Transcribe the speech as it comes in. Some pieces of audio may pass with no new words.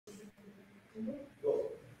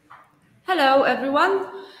Hello, everyone.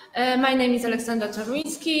 My name is Aleksandra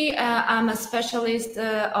Czarwiński. I'm a specialist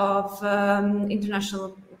of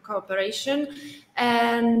international cooperation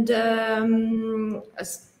and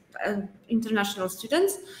international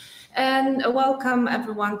students. And welcome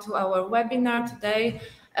everyone to our webinar today.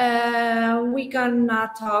 We're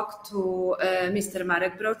gonna talk to Mr.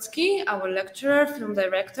 Marek Brodzki, our lecturer, film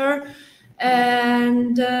director.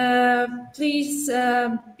 And please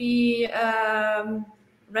be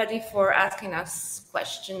ready for asking us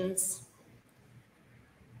questions.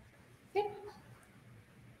 Okay.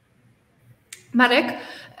 Marek,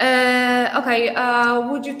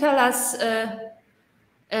 would you tell us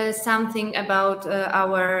something about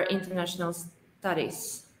our international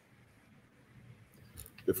studies?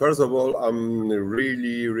 First of all, I'm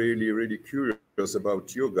really curious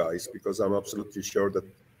about you guys, because I'm absolutely sure that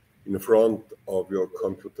in front of your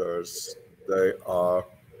computers, they are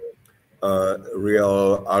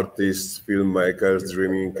real artists, filmmakers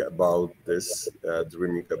dreaming about this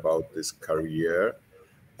career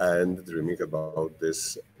and dreaming about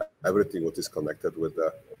this everything what is connected with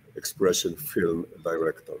the expression film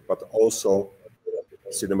director, but also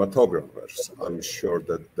cinematographers. I'm sure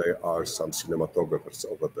that there are some cinematographers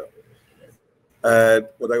over there. And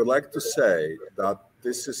what I would like to say that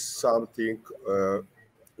this is something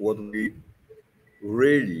what we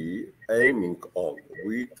really aiming on.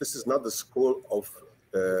 This is not the school of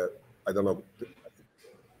I don't know,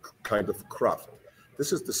 kind of craft.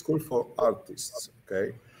 This is the school for artists,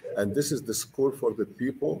 okay? And this is the school for the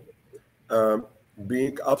people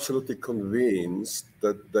being absolutely convinced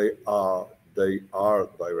that they are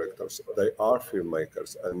directors, they are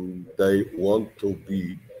filmmakers, and they want to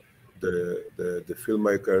be the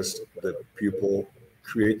filmmakers, the people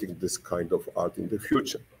creating this kind of art in the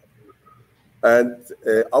future. And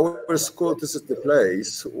our school, this is the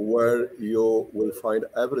place where you will find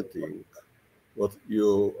everything what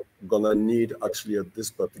you're gonna need actually at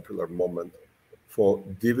this particular moment for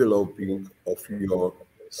developing of your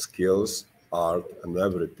skills, art, and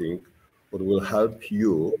everything, what will help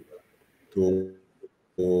you to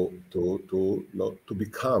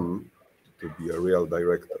be a real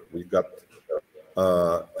director. We got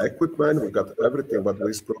equipment, we got everything, but what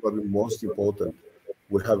is probably most important,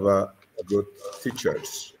 we have good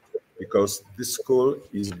teachers, because this school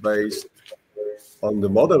is based on the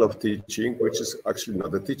model of teaching, which is actually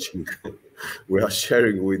not a teaching. We are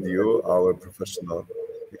sharing with you our professional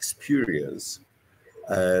experience,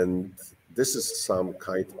 and this is some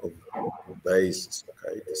kind of base.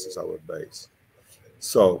 Okay, this is our base.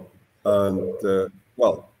 So, and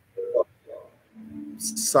well,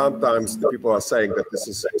 sometimes the people are saying that this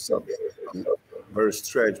is something very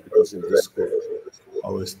strange, because in this school,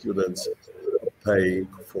 our students are paying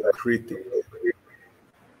for critique.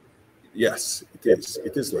 Yes, it is.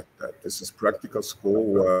 It is like that. This is practical school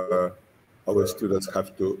where our students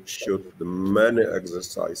have to shoot the many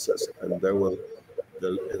exercises, and they will,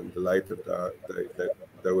 later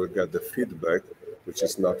they will get the feedback, which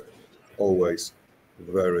is not always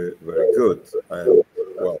very good. And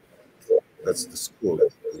well, that's the school.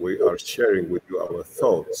 We are sharing with you our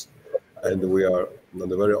thoughts, and we are,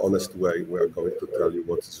 in a very honest way, we are going to tell you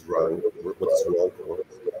what is wrong, or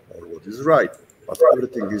what is right. But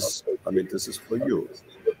everything is, I mean, this is for you,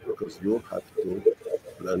 because you have to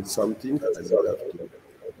learn something, and you have to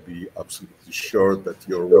be absolutely sure that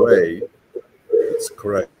your way is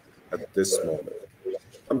correct at this moment.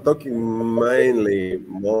 I'm talking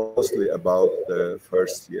mostly about the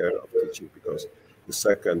first year of teaching, because the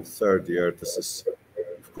second, third year, this is,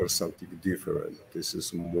 of course, something different. This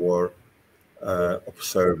is more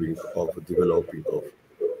observing of developing of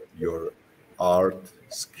your art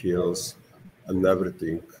skills and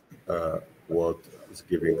everything, what is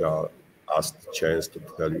giving us the chance to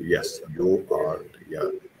tell you, yes, you are the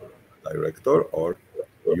young director, or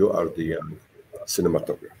you are the young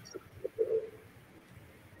cinematographer.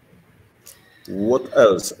 What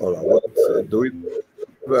else, Ola? What do we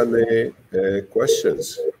have any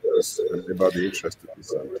questions? Is anybody interested in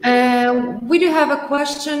something? We do have a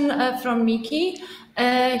question from Miki.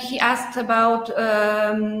 He asked about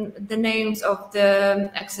the names of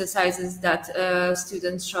the exercises that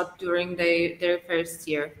students shot during their first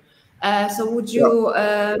year. So would you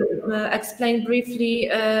explain briefly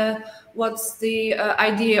what's the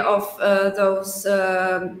idea of those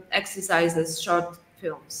exercises, short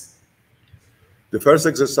films? The first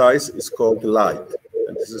exercise is called light,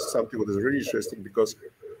 and this is something that is really interesting, because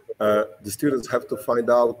the students have to find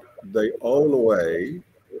out their own way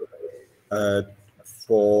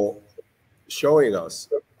for showing us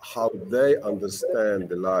how they understand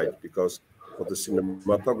the light, because for the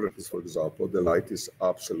cinematographers, for example, the light is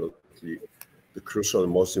absolutely the crucial,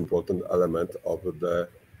 most important element of the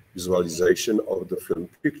visualization of the film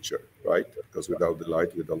picture, right? Because without the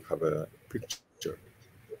light, we don't have a picture.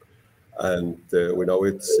 And we know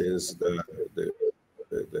it since the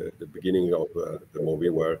beginning of the movie,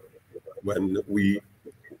 where when we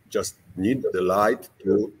just need the light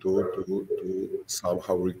to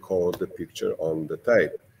somehow record the picture on the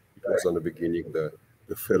tape. It was on the beginning the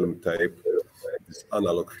film tape, this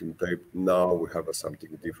analog film tape. Now we have something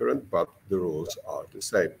different, but the rules are the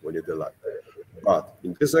same. We need the light. But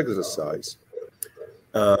in this exercise,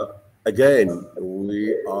 again,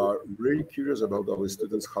 we are really curious about our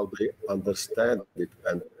students, how they understand it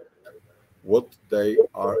and what they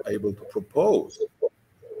are able to propose.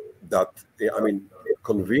 That, I mean,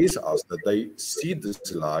 convince us that they see this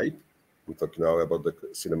light. I'm talking now about the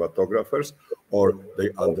cinematographers, or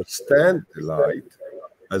they understand the light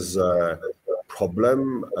as a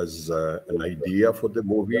problem, as an idea for the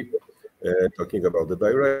movie, talking about the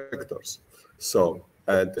directors. So,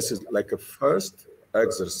 and this is like a first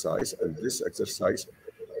exercise, and this exercise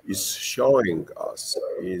is showing us,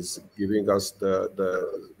 is giving us the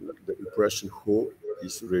impression who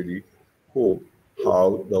is really who,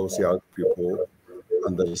 how those young people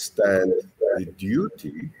understand the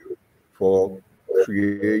duty for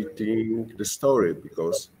creating the story,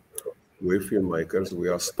 because we filmmakers, we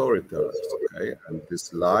are storytellers, okay? And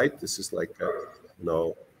this light, this is like a,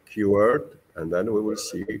 keyword, and then we will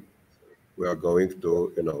see, we are going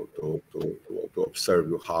to, to observe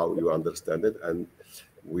you how you understand it, and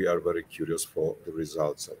we are very curious for the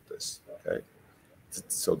results of this, okay?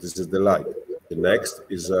 So this is the light. The next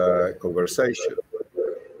is a conversation.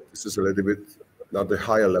 This is a little bit, not the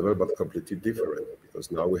higher level, but completely different,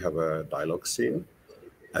 because now we have a dialogue scene.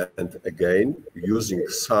 And again, using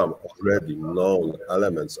some already known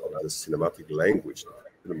elements of the cinematic language,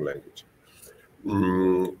 the film language,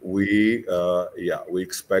 we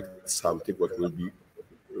expect something what will be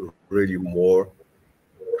really more.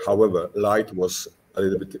 However, light was a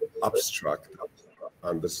little bit abstract,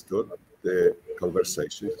 understood. The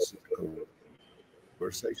conversation.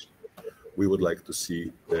 We would like to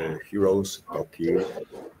see the heroes talking,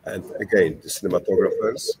 and again, the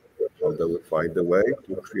cinematographers, how they will find a way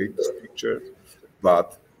to create this picture,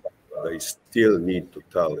 but they still need to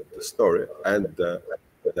tell the story, and the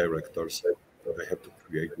directors, they have to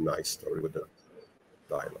create a nice story with the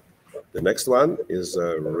dialogue. The next one is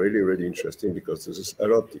really, really interesting, because this is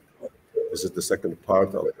erotic. This is the second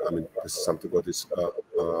part of, this is something what is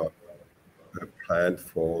planned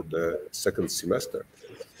for the second semester.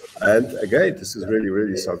 And again, this is really,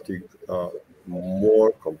 really something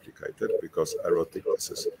more complicated, because erotic,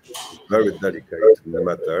 this is very delicate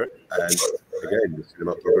matter. And again, the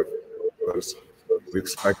cinematographers, we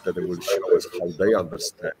expect that they will show us how they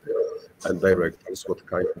understand it, and directors what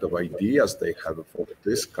kind of ideas they have for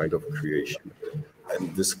this kind of creation,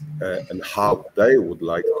 and this and how they would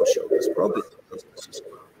like to show this problem, because this is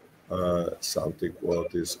something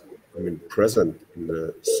what is, present in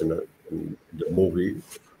the movie,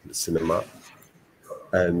 the cinema,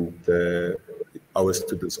 and our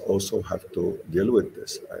students also have to deal with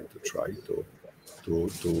this and to try to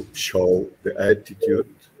show the attitude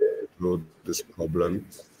to this problem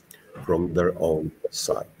from their own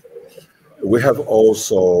side. We have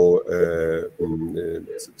also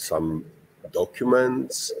some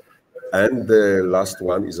documents, and the last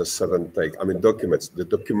one is a 7 take. Documents, the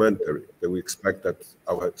documentary, that we expect that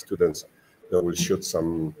our students, they will shoot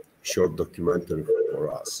some short documentary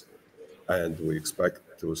for us. And we expect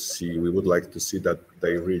to see, we would like to see that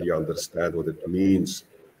they really understand what it means,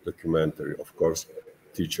 documentary. Of course,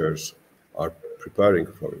 teachers are preparing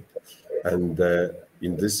for it. And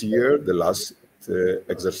in this year, the last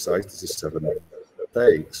exercise, this is 7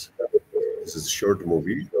 takes. This is a short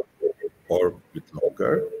movie, or a bit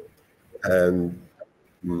longer. And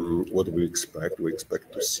what we expect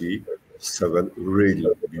to see 7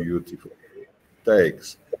 really beautiful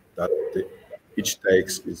takes. That each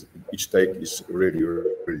take is really,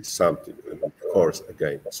 really something. And of course,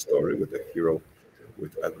 again, story with the hero,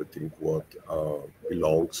 with everything what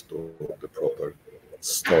belongs to the proper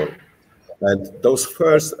story. And those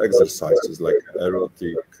first exercises, like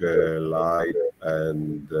erotic, light,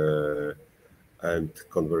 and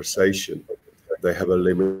conversation, they have a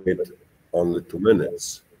limit only 2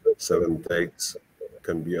 minutes. 7 takes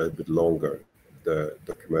can be a bit longer. The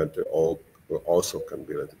documentary also can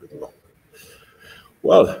be a little bit longer.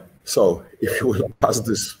 Well, so if you will pass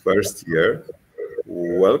this first year,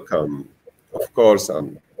 welcome. Of course,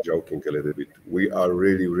 I'm joking a little bit. We are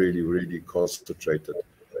really, really, really concentrated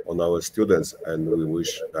on our students, and we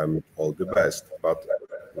wish them all the best. But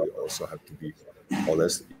we also have to be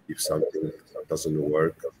honest. If something doesn't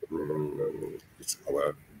work, it's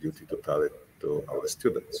our duty to tell it to our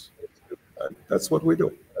students, and that's what we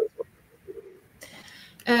do.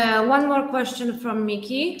 One more question from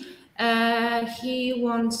Mickey. He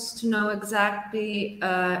wants to know exactly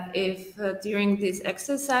if during these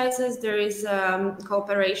exercises there is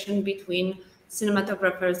cooperation between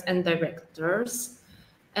cinematographers and directors.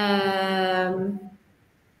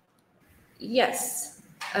 Yes.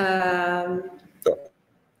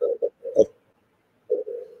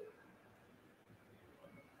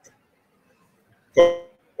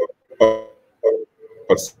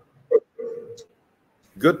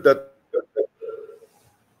 Good that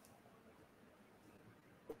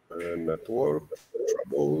network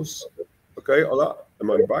troubles. Okay, Ola,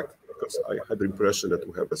 am I back? Because I had the impression that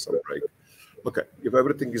we have some break. Okay, if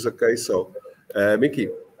everything is okay, so Mickey,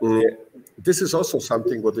 this is also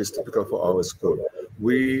something what is typical for our school.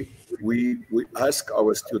 We ask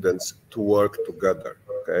our students to work together,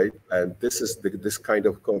 okay, and this is this kind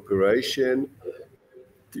of cooperation,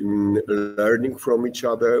 learning from each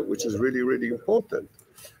other, which is really, really important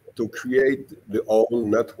to create the own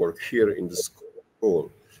network here in the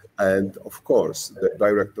school. And of course, the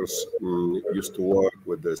directors used to work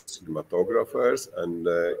with the cinematographers, and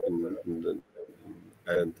in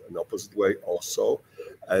an opposite way also.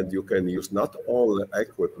 And you can use not only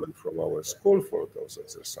equipment from our school for those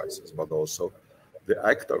exercises, but also the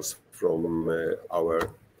actors from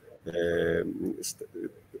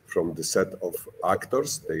from the set of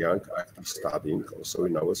actors, the young actors studying also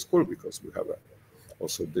in our school, because we have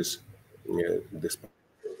also this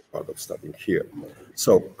part of studying here.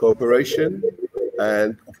 So cooperation,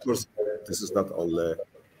 and of course, this is not only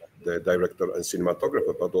the director and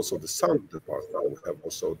cinematographer, but also the sound department. We have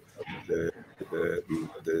also the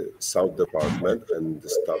sound department and the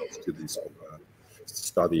students of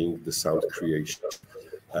studying the sound creation,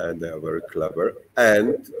 and they are very clever.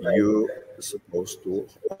 And you are supposed to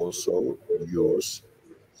also use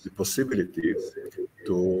the possibility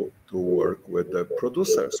to work with the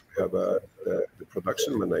producers. We have the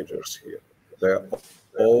production managers here. They are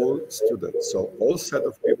all students, so all set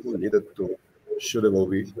of people needed to shoot a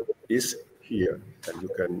movie is here, and you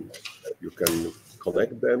can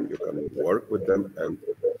connect them, you can work with them, and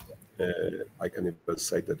I can even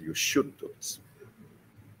say that you should do this,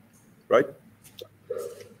 right?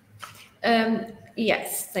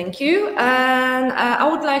 Yes, thank you. And I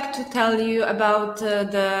would like to tell you about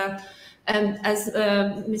as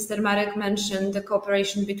Mr. Marek mentioned, the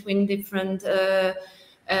cooperation between different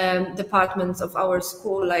departments of our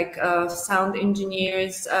school, like sound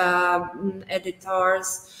engineers,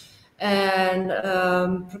 editors, and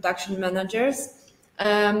production managers.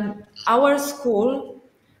 Our school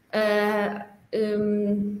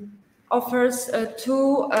offers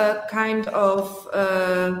two kind of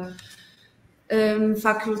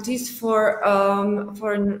faculties for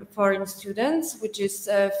foreign students, which is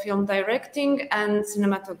film directing and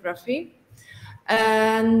cinematography.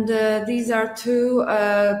 And these are two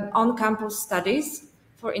on-campus studies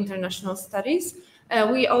for international studies.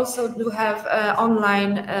 We also do have an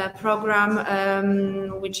online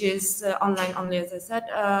program, which is online only, as I said,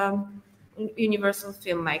 Universal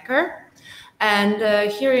Filmmaker. And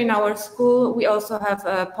here in our school, we also have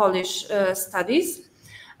Polish studies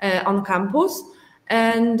on campus.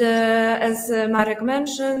 And as Marek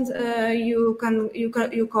mentioned, you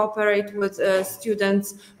cooperate with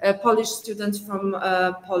students, Polish students from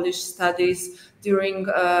Polish studies during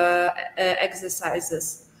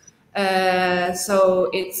exercises. So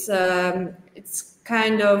it's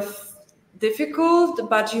kind of difficult,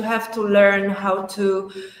 but you have to learn how to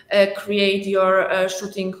create your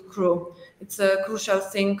shooting crew. It's a crucial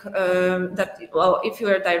thing that, well, if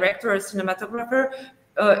you're a director or a cinematographer,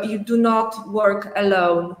 you do not work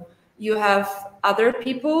alone. You have other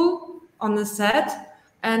people on the set,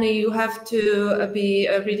 and you have to be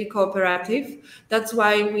really cooperative. That's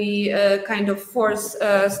why we kind of force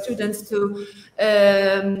students to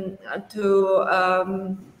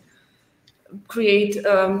create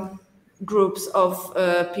groups of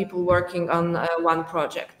people working on one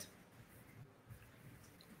project.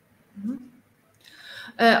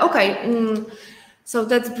 Okay. So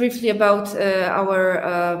that's briefly about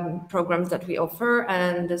our programs that we offer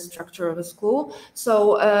and the structure of a school.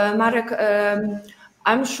 So Marek,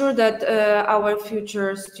 I'm sure that our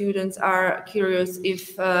future students are curious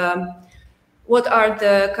if what are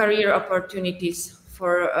the career opportunities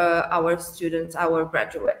for our students, our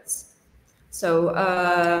graduates. So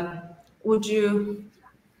would you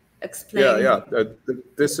explain? Yeah.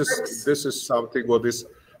 This is something what is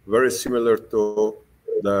very similar to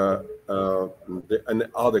and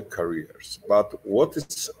other careers. But what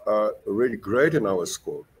is really great in our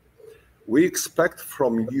school, we expect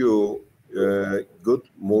from you good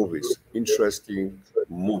movies, interesting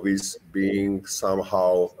movies, being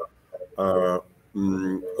somehow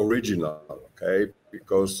original, okay?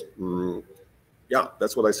 Because yeah,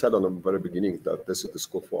 that's what I said on the very beginning, that this is the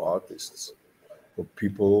school for artists, for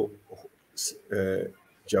people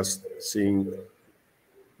just seeing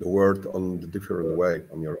the world on the different way,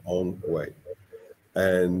 on your own way.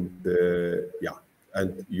 And yeah,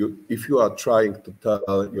 and if you are trying to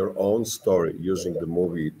tell your own story using the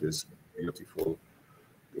movie, this beautiful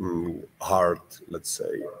art, let's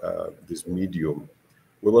say, this medium,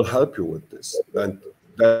 we will help you with this. And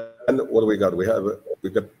then what we got? We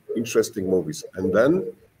got interesting movies, and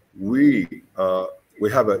then we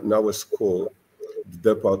have in our school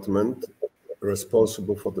the department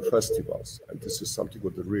responsible for the festivals, and this is something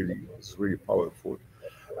that really is really powerful.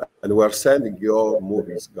 And we are sending your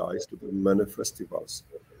movies, guys, to the many festivals.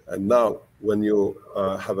 And now, when you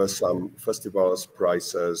have some festivals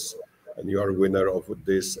prizes, and you are a winner of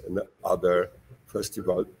this and other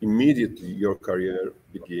festival, immediately your career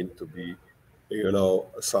begin to be,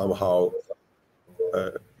 somehow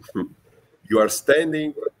you are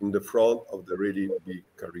standing in the front of the really big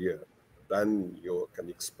career. Then you can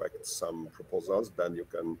expect some proposals. Then you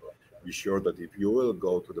can be sure that if you will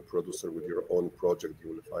go to the producer with your own project, you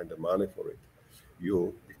will find the money for it.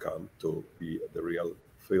 You become to be the real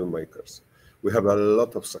filmmakers. We have a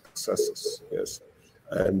lot of successes, yes.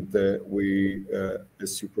 And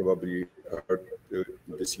as you probably heard,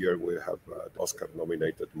 this year we have the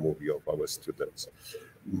Oscar-nominated movie of our students.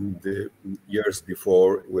 The years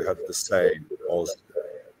before, we had the same also.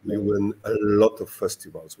 We win a lot of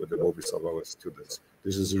festivals with the movies of our students.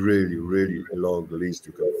 This is really, really a long list.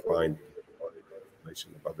 You can find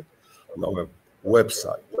information about it on our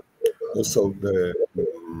website. Also,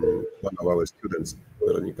 one of our students,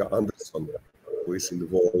 Veronica Anderson, who is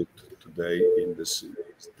involved today in this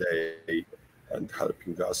day and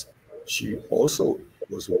helping us. She also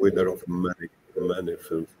was a winner of many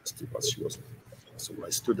film festivals. She was also my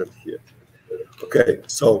student here. Okay,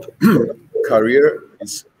 so career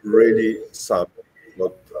is really something,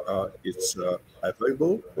 but it's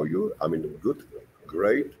available for you. I mean, good,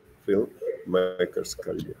 great filmmaker's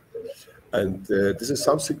career, and this is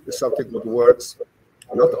something that works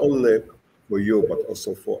not only for you but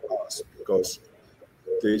also for us, because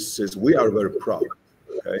we are very proud.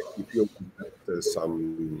 Okay, if you get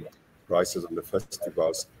some prizes on the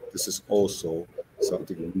festivals, this is also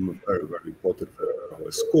something very, very important for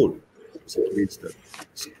our school. So it means that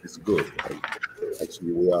it's good. And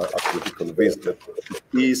actually, we are absolutely convinced that it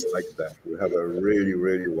is like that. We have a really,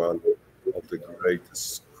 really one of the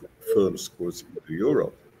greatest film schools in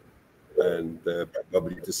Europe. And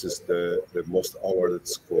probably this is the most awarded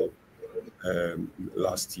school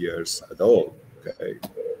last year's at all. Okay.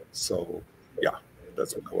 So, yeah,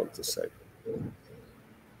 that's what I want to say.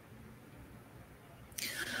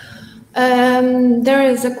 There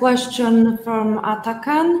is a question from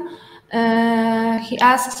Atakan. He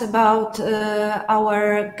asks about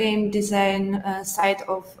our game design side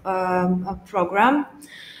of a program.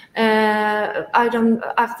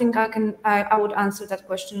 I think I would answer that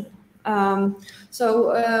question.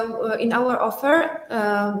 So in our offer,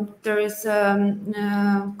 there is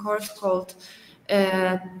a course called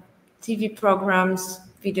TV programs,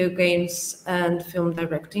 video games, and film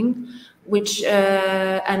directing, which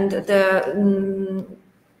and the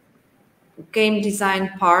game design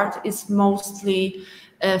part is mostly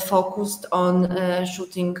focused on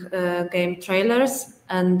shooting game trailers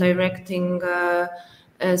and directing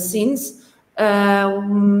scenes.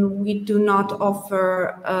 We do not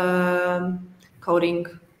offer coding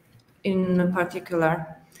in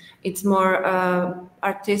particular. It's more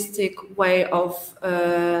artistic way of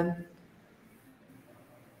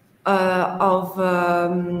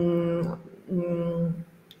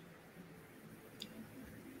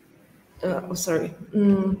sorry. I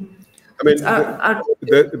mean,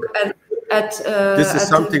 this is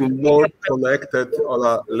something more connected.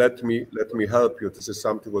 Ola, let me help you. This is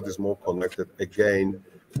something what is more connected again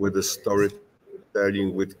with the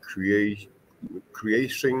storytelling, with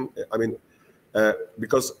creation. I mean,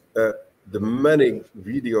 because the many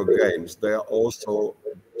video games, they are also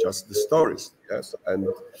just the stories, yes, and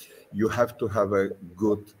you have to have a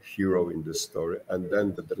good hero in the story, and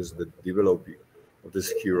then there is the developing of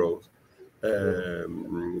this hero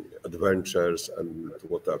adventures and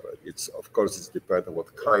whatever. It's of course it's depends on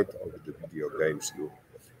what kind of the video games you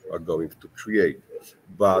are going to create.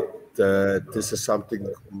 But this is something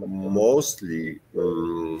mostly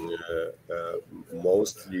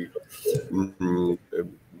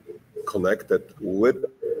connected with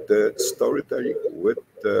the storytelling, with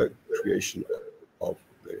the creation of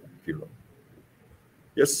the film.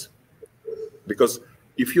 Yes, because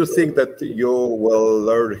if you think that you will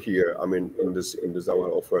learn here, I mean, in this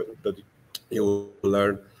our offer, that you will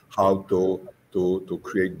learn how to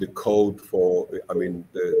create the code for, I mean,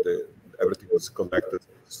 the everything is connected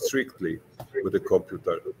strictly with the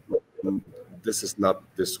computer. This is not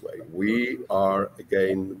this way. We are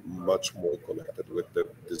again much more connected with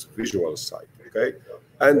this visual side, okay,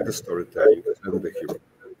 and the storytelling and the hero.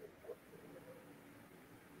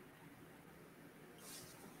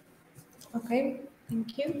 Okay,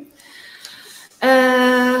 thank you.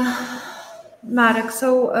 Marek,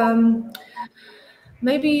 so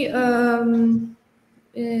maybe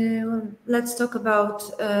let's talk about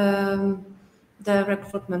the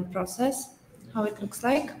recruitment process, how it looks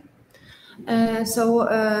like.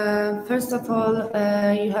 First of all,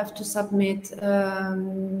 you have to submit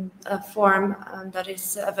a form that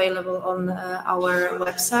is available on our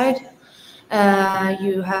website.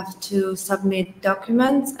 You have to submit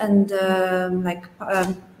documents and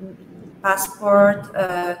passport,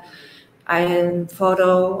 and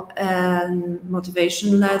photo, and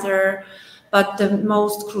motivation letter. But the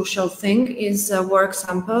most crucial thing is a work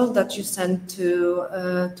sample that you send to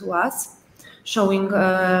us, showing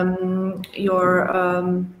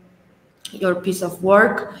your piece of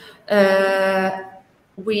work.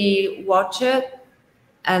 We watch it,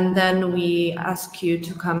 and then we ask you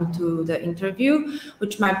to come to the interview,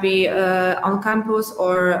 which might be on campus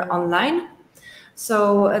or online.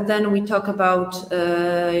 So then we talk about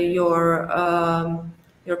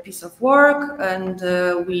your piece of work, and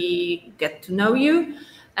we get to know you,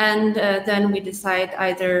 and then we decide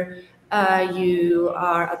either you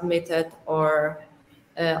are admitted or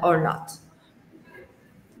not.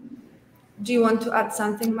 Do you want to add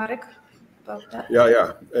something, Marek, about that?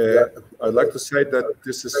 Yeah. I'd like to say that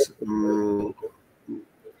this is,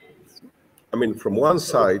 I mean, from one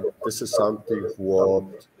side, this is something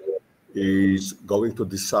what is going to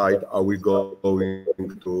decide, are we going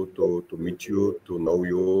to meet you, to know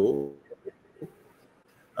you?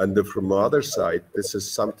 And from the other side, this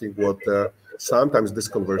is something what sometimes this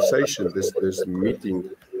conversation, this meeting,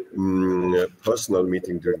 personal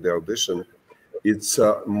meeting during the audition, it's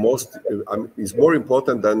it's more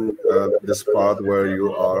important than this part where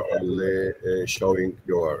you are only showing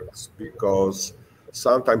yours, because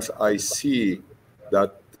sometimes I see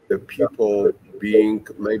that the people being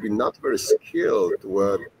maybe not very skilled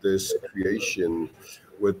with this creation,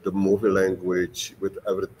 with the movie language, with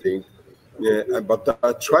everything, but they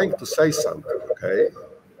are trying to say something, okay?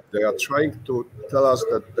 They are trying to tell us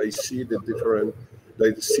that they see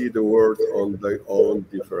the world on their own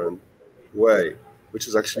different way, which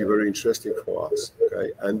is actually very interesting for us,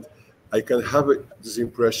 okay? And I can have this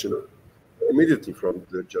impression immediately from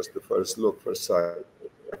just the first look, first sight.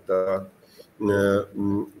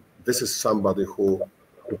 This is somebody who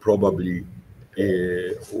probably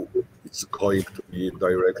who is going to be a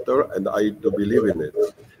director, and I do believe in it.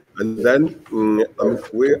 And then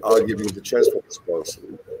we are giving the chance for this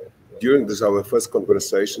person. During this our first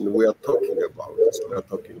conversation, we are talking about this. We are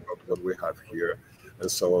talking about what we have here,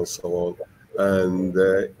 and so on, so on. And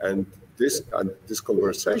this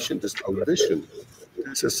conversation, this audition,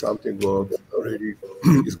 this is something what really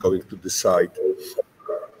is going to decide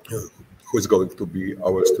who is going to be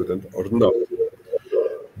our student or not.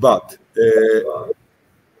 But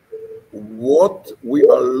what we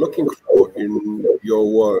are looking for in your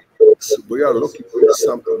work, we are looking for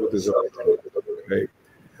something that is original, okay?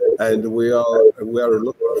 And we are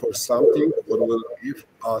looking for something that will give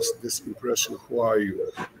us this impression: who are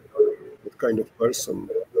you? What kind of person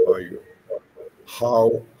are you?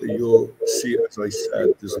 How you see, as I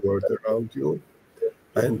said, this world around you,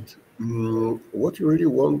 and what you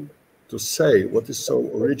really want to say, what is so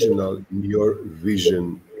original in your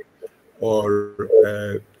vision or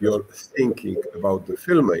your thinking about the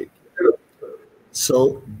filmmaking.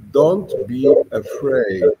 So don't be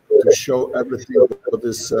afraid to show everything that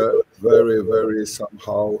is very, very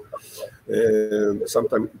somehow,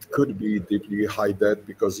 sometimes it could be deeply hidden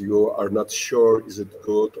because you are not sure is it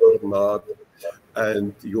good or not.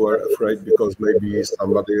 And you are afraid because maybe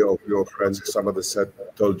somebody of your friends, somebody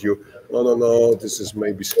told you, no, this is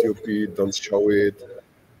maybe stupid, don't show it.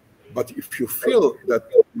 But if you feel that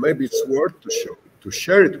maybe it's worth to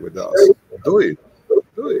share it with us, do it,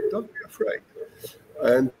 don't be afraid.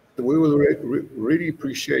 And we will really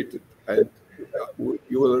appreciate it. And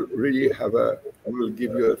you will really have a we will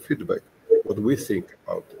give you a feedback, what we think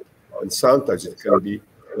about it. And sometimes it can be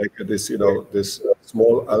like this, this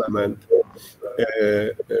small element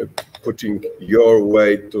putting your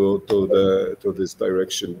way to this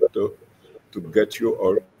direction to get you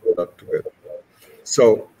or not to get.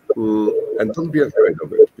 So, and don't be afraid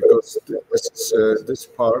of it, because this is this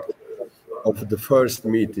part of the first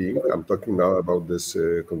meeting. I'm talking now about this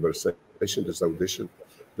conversation, this audition,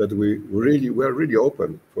 that we are really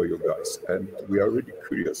open for you guys, and we are really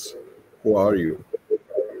curious. Who are you?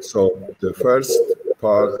 So the first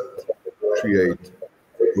part, create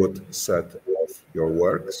good set of your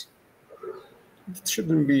works. It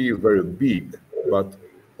shouldn't be very big, but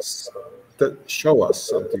show us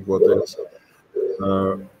something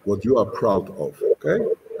what you are proud of, okay?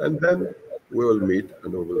 And then we will meet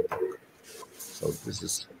and we will talk. So this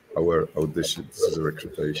is our audition, this is a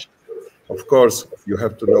recruitation. Of course, you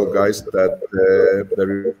have to know, guys, that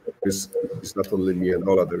there is not only me and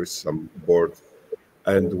Ola, there is some board,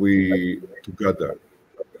 and we together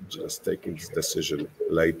just taking this decision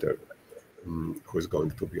later, who is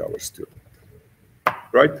going to be our student,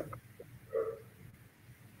 right?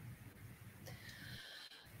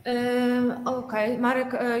 Okay,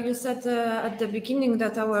 Marek, you said at the beginning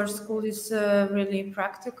that our school is a really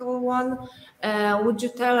practical one. Would you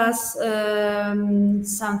tell us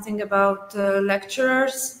something about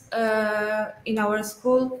lecturers in our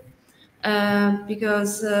school?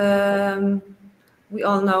 Because we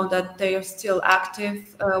all know that they are still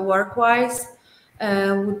active work-wise.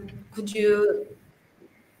 Could you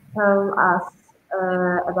tell us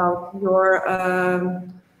about your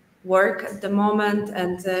work at the moment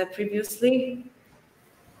and previously?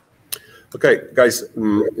 Okay, guys,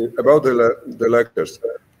 about the lectures,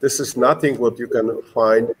 this is nothing what you can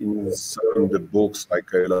find in the books, like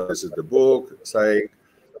this is the book saying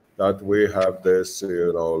that we have this,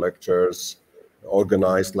 lectures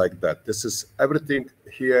organized like that. This is everything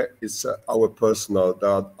here is our personal,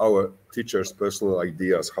 that our teachers' personal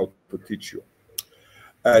ideas how to teach you.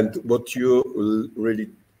 And what you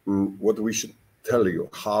really, what we should tell you,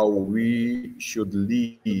 how we should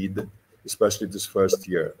lead, especially this first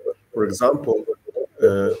year. For example,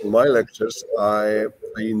 my lectures, I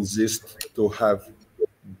insist to have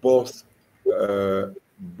both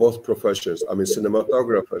professions. I mean,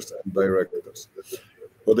 cinematographers and directors.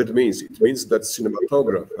 What it means? It means that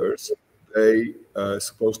cinematographers, they are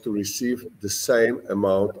supposed to receive the same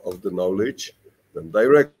amount of the knowledge than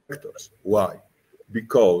directors. Why?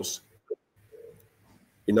 Because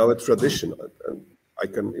in our tradition, and I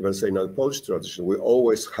can even say in our Polish tradition, we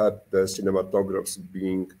always had the cinematographers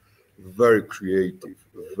being very creative,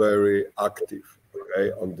 very active,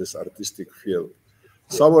 okay, on this artistic field.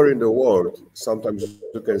 Somewhere in the world, sometimes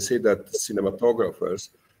you can see that cinematographers,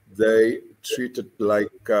 they treat it like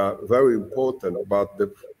very important, but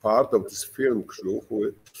the part of this film crew,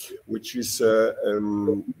 which is,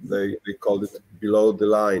 they call it below the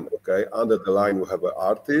line, okay? Under the line, we have an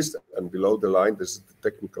artist, and below the line, this is the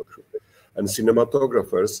technical crew. And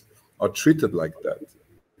cinematographers are treated like that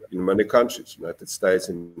in many countries, United States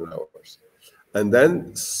and ours. And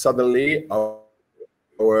then suddenly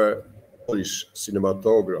our Polish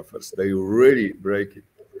cinematographers, they really break it,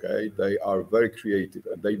 okay? They are very creative,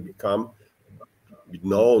 and they become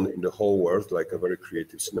known in the whole world like a very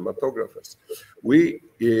creative cinematographers. We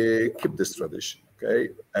keep this tradition,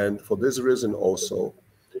 okay? And for this reason also,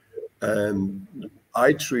 and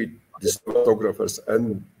I treat the cinematographers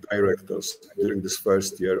and directors during this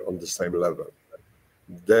first year on the same level.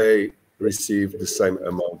 They receive the same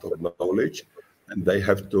amount of knowledge, and they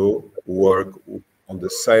have to work on the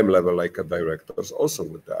same level like a directors, also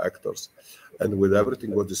with the actors, and with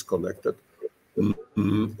everything what is connected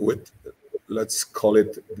with, let's call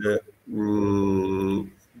it the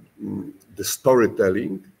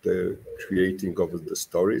storytelling, the creating of the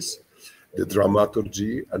stories, the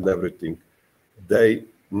dramaturgy and everything. They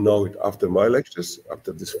know it after my lectures,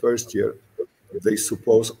 after this first year. They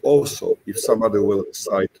suppose also if somebody will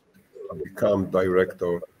decide to become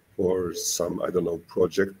director for some, I don't know,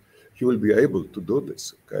 project, he will be able to do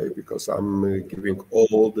this, okay? Because I'm giving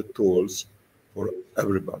all the tools for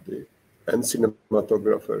everybody, and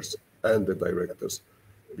cinematographers and the directors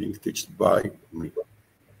being taught by me.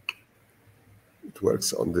 It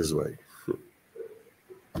works on this way.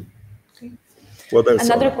 Okay. What else?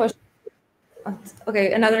 Another question.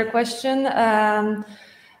 Okay, another question.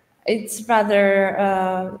 It's rather,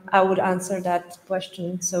 I would answer that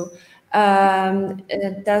question. So,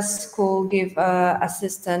 does school give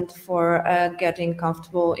assistance for getting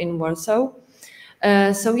comfortable in Warsaw?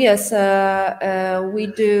 So yes, we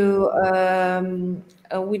do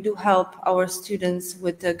help our students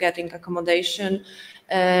with getting accommodation.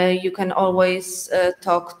 You can always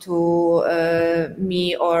talk to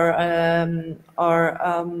me or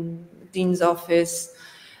dean's office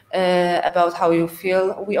about how you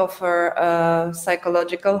feel. We offer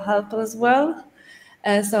psychological help as well.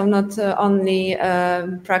 So not only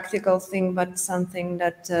practical thing, but something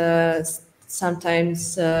that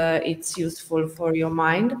sometimes it's useful for your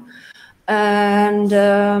mind.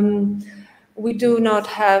 And we do not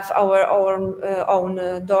have our own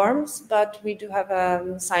dorms, but we do have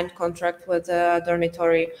a signed contract with a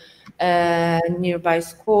dormitory nearby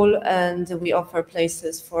school, and we offer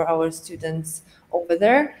places for our students over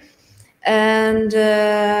there. And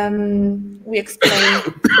we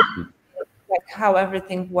explain like how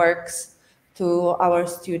everything works to our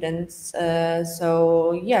students.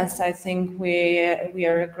 So yes, I think we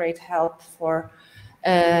are a great help for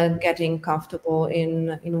getting comfortable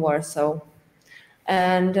in Warsaw,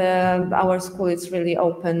 and our school is really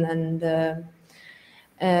open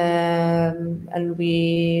and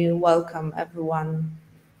we welcome everyone.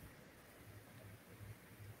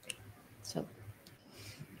 So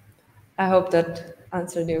I hope that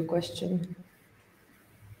answered your question.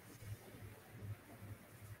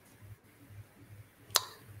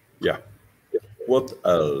 Yeah. What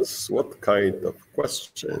else? What kind of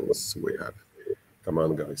questions we have? Come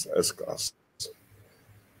on, guys, ask us.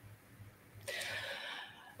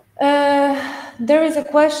 There is a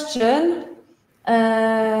question.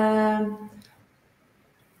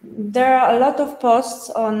 There are a lot of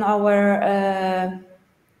posts on our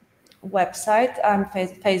website and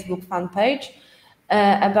Facebook fan page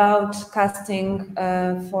about casting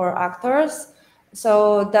for actors.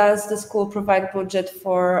 So does the school provide budget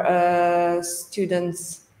for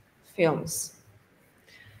students' films?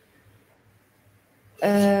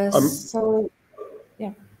 So,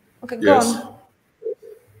 yeah. Okay, go Yes.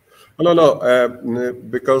 on. No,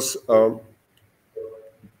 because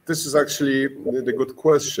this is actually the good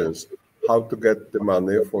questions. How to get the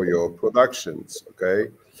money for your productions,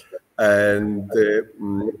 okay? And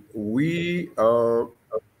we are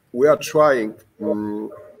trying.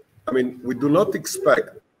 I mean, we do not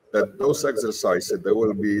expect that those exercises they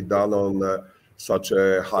will be done on such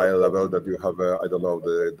a high level that you have, I don't know,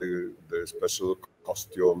 the special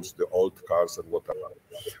costumes, the old cars, and whatever.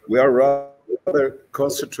 We are rather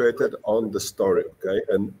concentrated on the story, okay,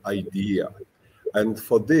 and idea. And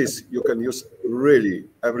for this, you can use really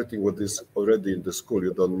everything what is already in the school.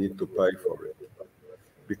 You don't need to pay for it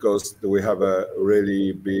because we have a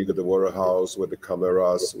really big the warehouse with the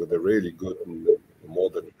cameras, with the really good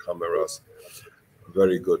modern cameras,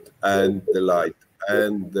 very good, and the light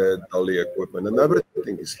and the dolly equipment and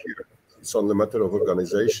everything is here. It's only a matter of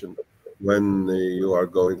organization when you are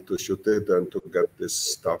going to shoot it and to get this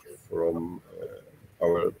stuff from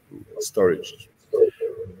our storage.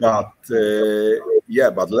 But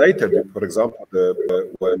yeah, but later, for example,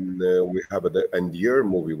 when we have the end year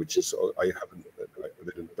movie, which is I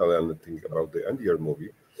didn't tell anything about the end year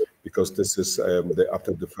movie, because this is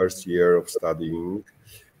after the first year of studying,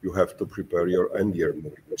 you have to prepare your end year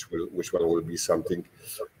movie, which one will be something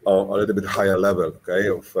a little bit higher level. Okay,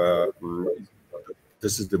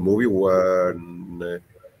 this is the movie where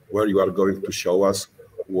you are going to show us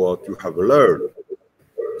what you have learned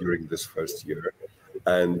during this first year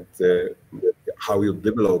and how you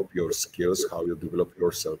develop your skills, how you develop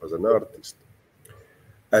yourself as an artist.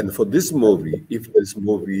 And for this movie, if this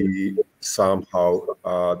movie somehow,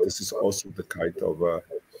 this is also the kind of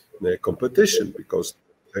competition because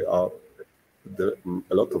they are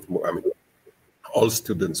a lot of, I mean, all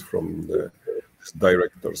students from the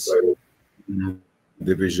directors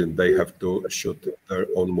division, they have to shoot their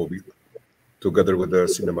own movie together with the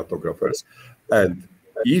cinematographers. And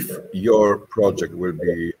if your project will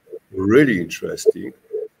be really interesting,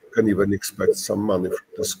 you can even expect some money from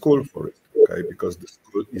the school for it, okay? Because the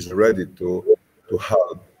school is ready to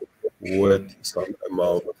help with some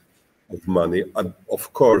amount of money. And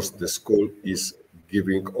of course, the school is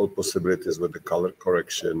giving all possibilities with the color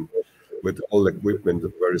correction, with all equipment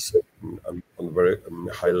on very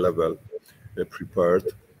high level prepared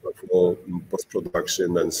for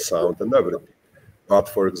post-production and sound and everything. But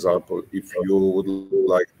for example, if you would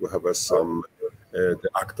like to have some the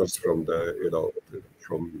actors from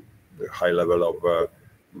from the high level of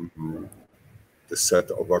the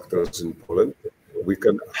set of actors in Poland, we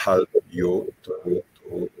can help you to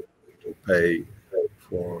pay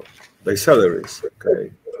for their salaries.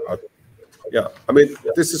 Okay, yeah. I mean,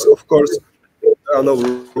 this is of course there are no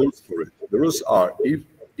rules for it. The rules are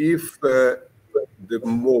if the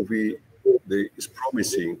is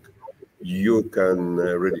promising, you can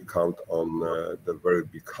really count on the very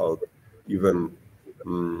big help, even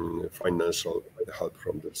financial help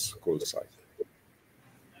from the school side.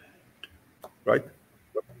 Right?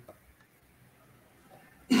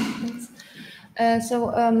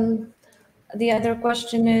 The other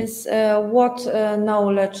question is, what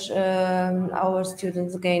knowledge our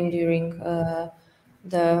students gain during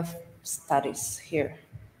the studies here?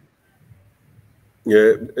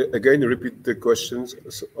 Yeah, again, repeat the questions.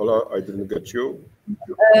 Ola, I didn't get you.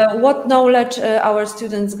 What knowledge our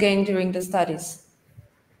students gain during the studies?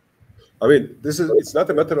 I mean, it's not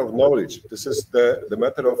a matter of knowledge. This is the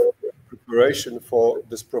matter of preparation for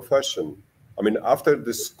this profession. I mean, after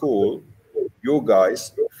the school, you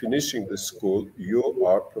guys finishing the school, you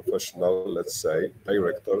are professional, let's say,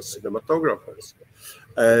 directors, cinematographers.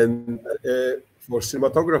 And for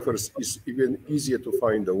cinematographers, it's even easier to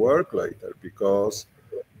find the work later because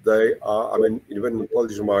they are, I mean, even in the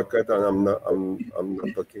Polish market, and I'm not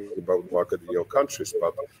talking about market in your countries,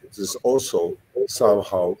 but this is also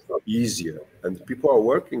somehow easier. And people are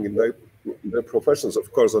working in their professions.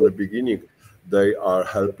 Of course, on the beginning, they are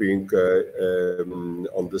helping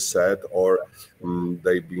on the set, or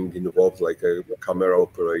they being involved like camera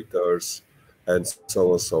operators and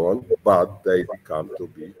so on. But they become to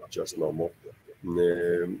be just normal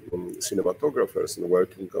cinematographers and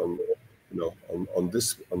working on, on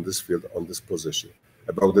this field, on this position.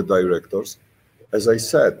 About the directors, as I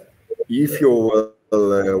said, if you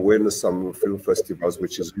will win some film festivals,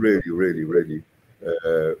 which is really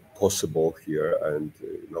possible here, and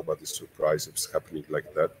nobody's surprised it's happening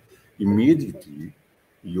like that, immediately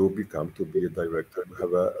you become to be a director. You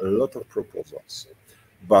have a lot of proposals,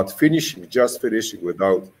 but just finishing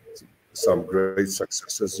without some great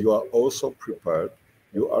successes, you are also prepared.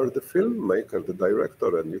 You are the filmmaker, the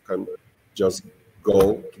director, and you can just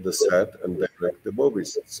go to the set and direct the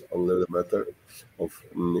movies. It's only a matter of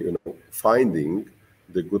finding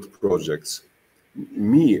the good projects.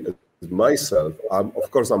 Me, myself,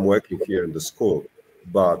 of course, I'm working here in the school,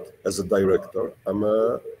 but as a director, I'm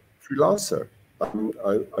a freelancer.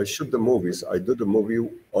 I shoot the movies. I do the movie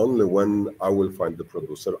only when I will find the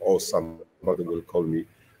producer, or somebody will call me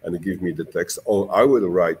and give me the text, or I will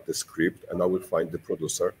write the script and I will find the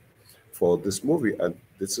producer for this movie. And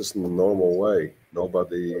this is the normal way.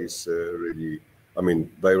 Nobody is really, I mean,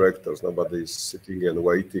 directors, nobody is sitting and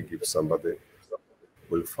waiting if somebody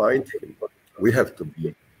will find him. We have to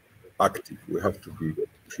be active, we have to be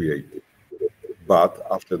creative. But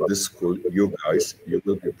after this school, you guys, you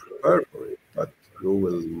will be prepared for it, that you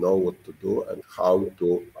will know what to do and how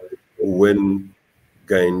to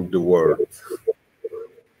gain the world.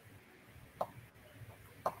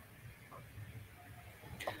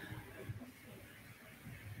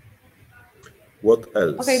 What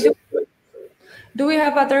else? Okay. Do we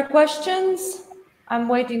have other questions? I'm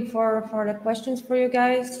waiting for the questions for you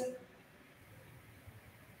guys.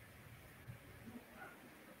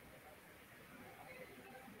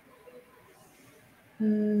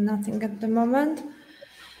 Nothing at the moment.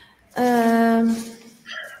 I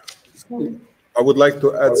would like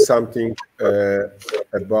to add something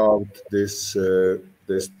about those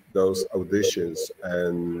auditions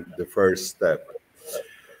and the first step.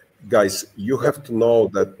 Guys, you have to know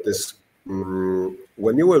that this,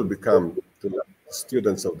 when you will become the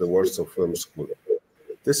students of the Warsaw Film School,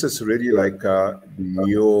 this is really like a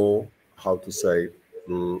new, how to say,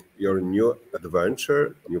 your new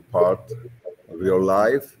adventure, new part of your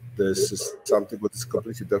life. This is something that is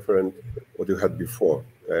completely different what you had before,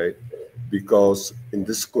 okay? Because in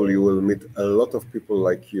this school you will meet a lot of people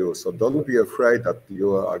like you. So don't be afraid that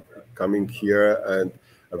you are coming here and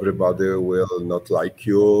everybody will not like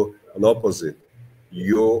you. An opposite.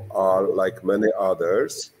 You are like many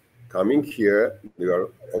others coming here, you are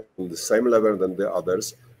on the same level than the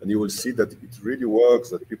others, and you will see that it really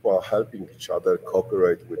works, that people are helping each other,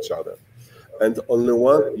 cooperate with each other. And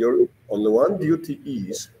your only one duty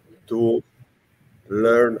is to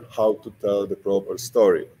learn how to tell the proper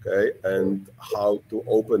story, okay? And how to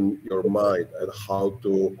open your mind and how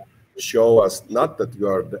to show us, not that you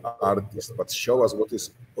are the artist, but show us what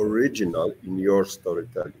is original in your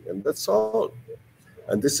storytelling. And that's all.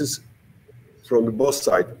 And this is from the both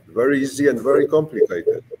sides, very easy and very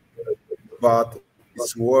complicated. But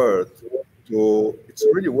it's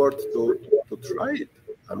really worth to try it.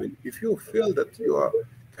 I mean, if you feel that you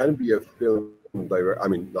can be a film director, I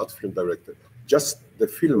mean, not film director, just the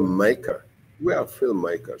filmmaker. We are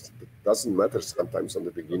filmmakers. It doesn't matter sometimes on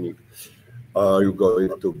the beginning. Are you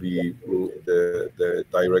going to be the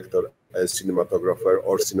director a cinematographer,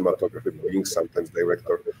 or cinematographer being sometimes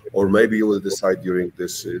director, or maybe you will decide during the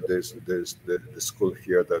school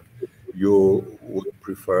here that you would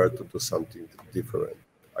prefer to do something different.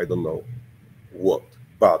 I don't know what,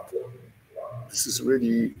 but this is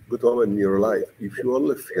really good moment in your life. If you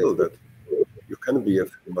only feel that you can be a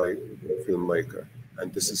filmmaker,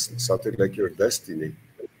 and this is something like your destiny,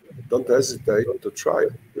 don't hesitate to try.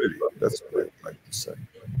 Really, that's what I'd like to say.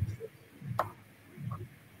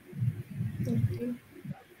 Thank you.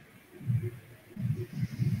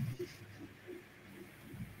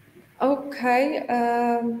 Okay,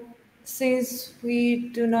 since we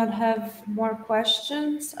do not have more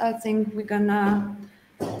questions, I think we're gonna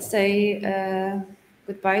say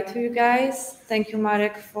goodbye to you guys. Thank you,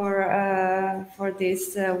 Marek, for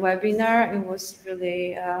this webinar. It was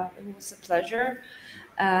really it was a pleasure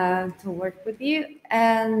to work with you,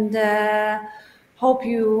 and hope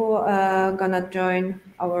you gonna join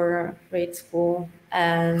our great school.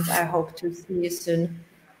 And I hope to see you soon.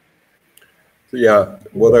 So yeah,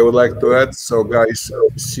 what I would like to add. So guys,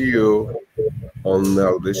 see you on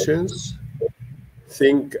auditions.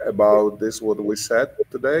 Think about this, what we said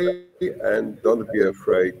today, and don't be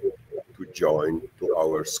afraid to join to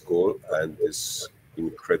our school and this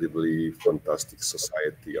incredibly fantastic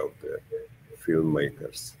society of the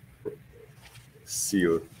filmmakers. See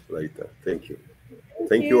you later. Thank you. Thank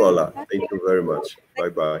Thank you, you. Ola. Thank you very much. Bye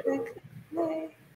bye.